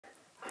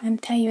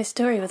and tell you a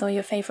story with all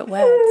your favourite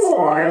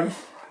words.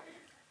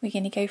 We're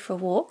going to go for a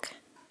walk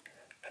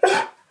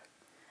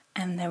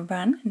and then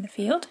run in the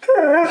field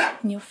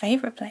in your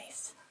favourite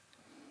place.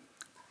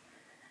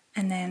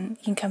 And then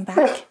you can come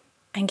back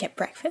and get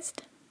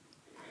breakfast.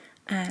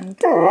 And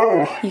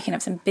you can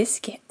have some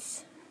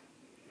biscuits,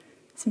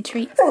 some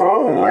treats.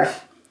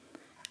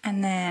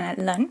 And then at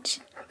lunch,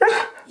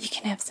 you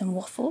can have some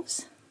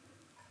waffles.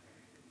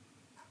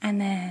 And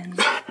then,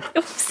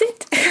 oh,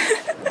 sit.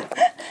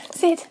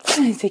 Sit.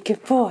 That's a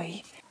good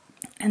boy.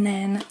 And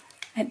then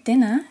at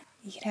dinner,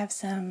 you could have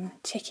some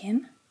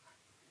chicken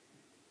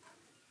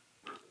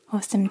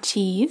or some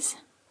cheese.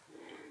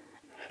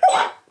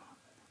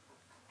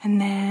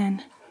 And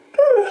then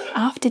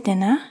after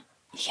dinner,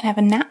 you can have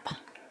a nap.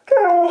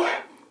 You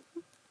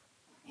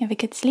have a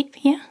good sleep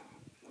here.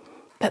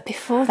 But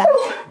before that,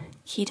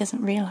 he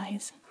doesn't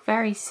realise.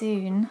 Very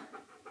soon,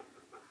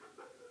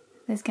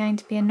 there's going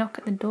to be a knock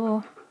at the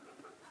door.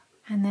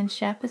 And then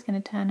Sherpa's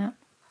going to turn up.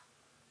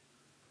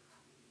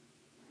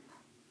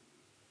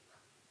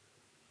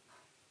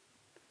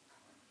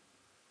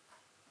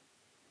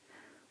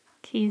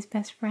 Key's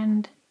best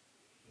friend,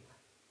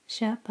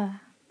 Sherpa,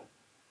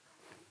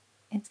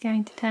 is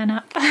going to turn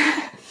up.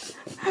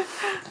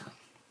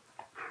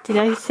 Did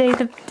I say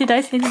the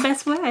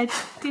best word?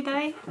 Did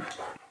I?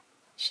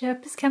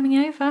 Sherpa's coming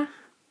over.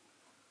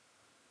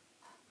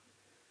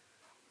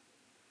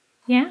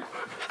 Yeah?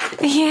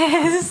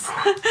 Yes!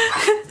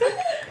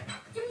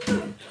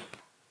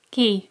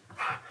 Key,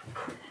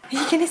 are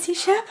you going to see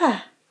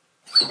Sherpa?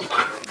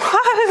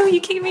 Oh,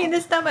 you kicked me in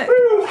the stomach.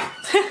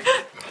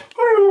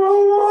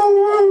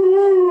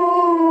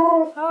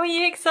 Oh, are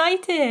you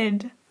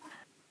excited?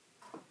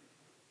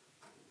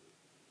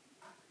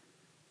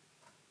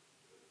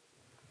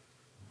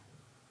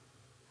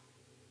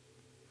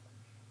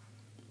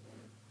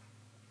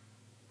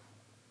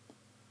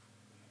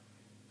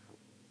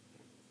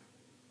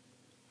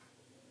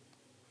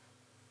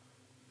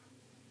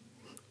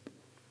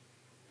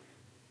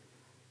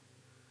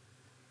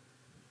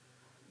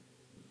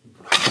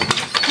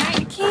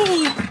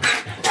 Key,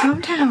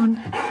 calm down.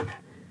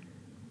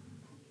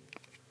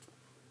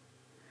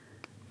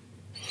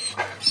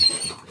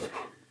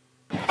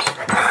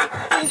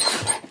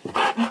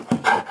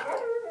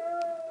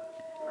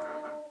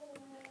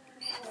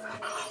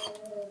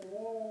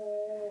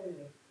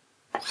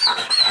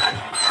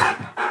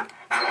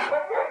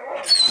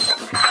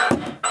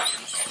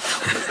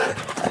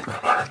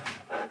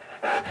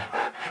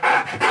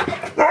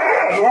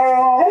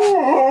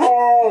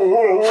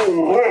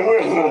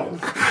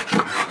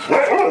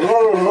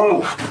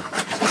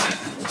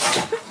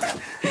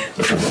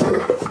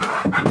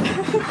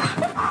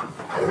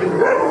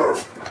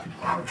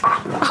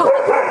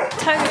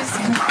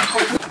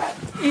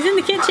 He's in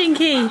the kitchen,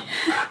 Key.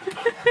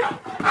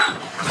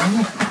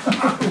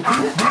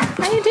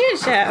 How you doing,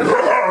 Chef?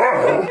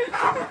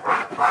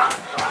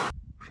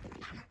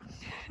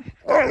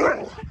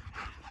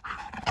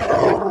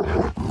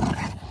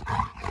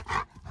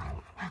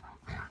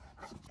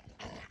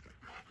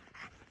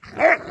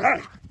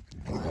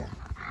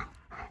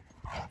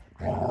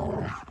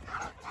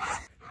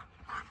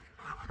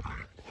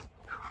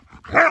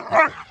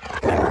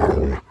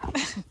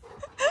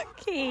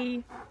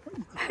 Key.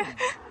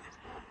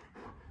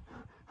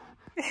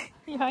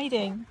 You're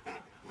hiding.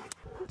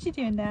 What you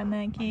doing down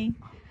there, Key?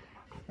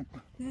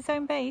 Is this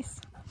home base?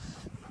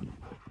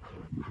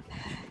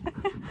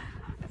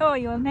 Oh,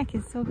 your neck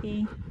is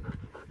soggy.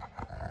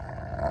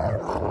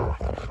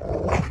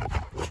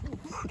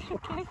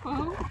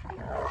 Careful.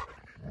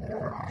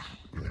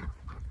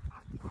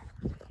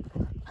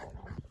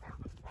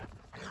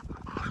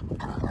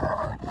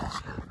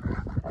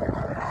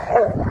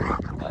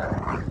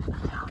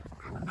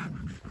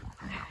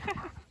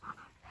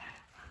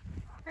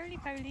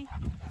 Roly-poly.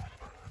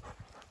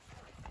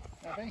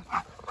 Abby,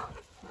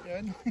 keep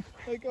going.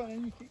 Oh, go on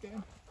then, you keep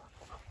going.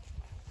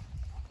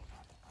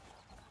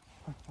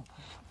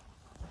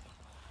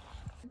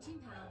 £2.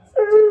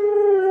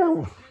 I'm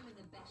in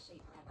the best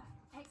shape ever.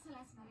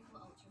 XLS Medical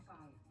Ultra 5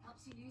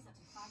 helps you lose up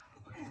to 5.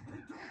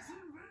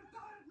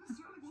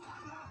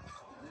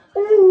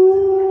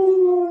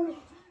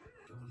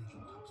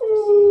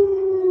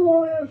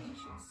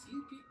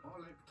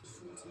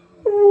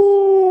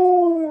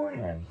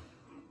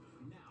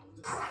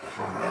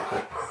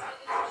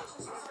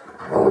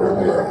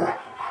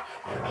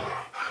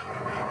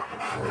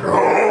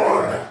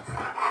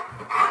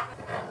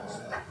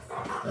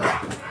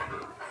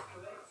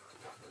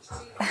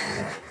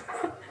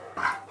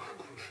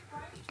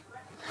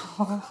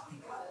 Oh.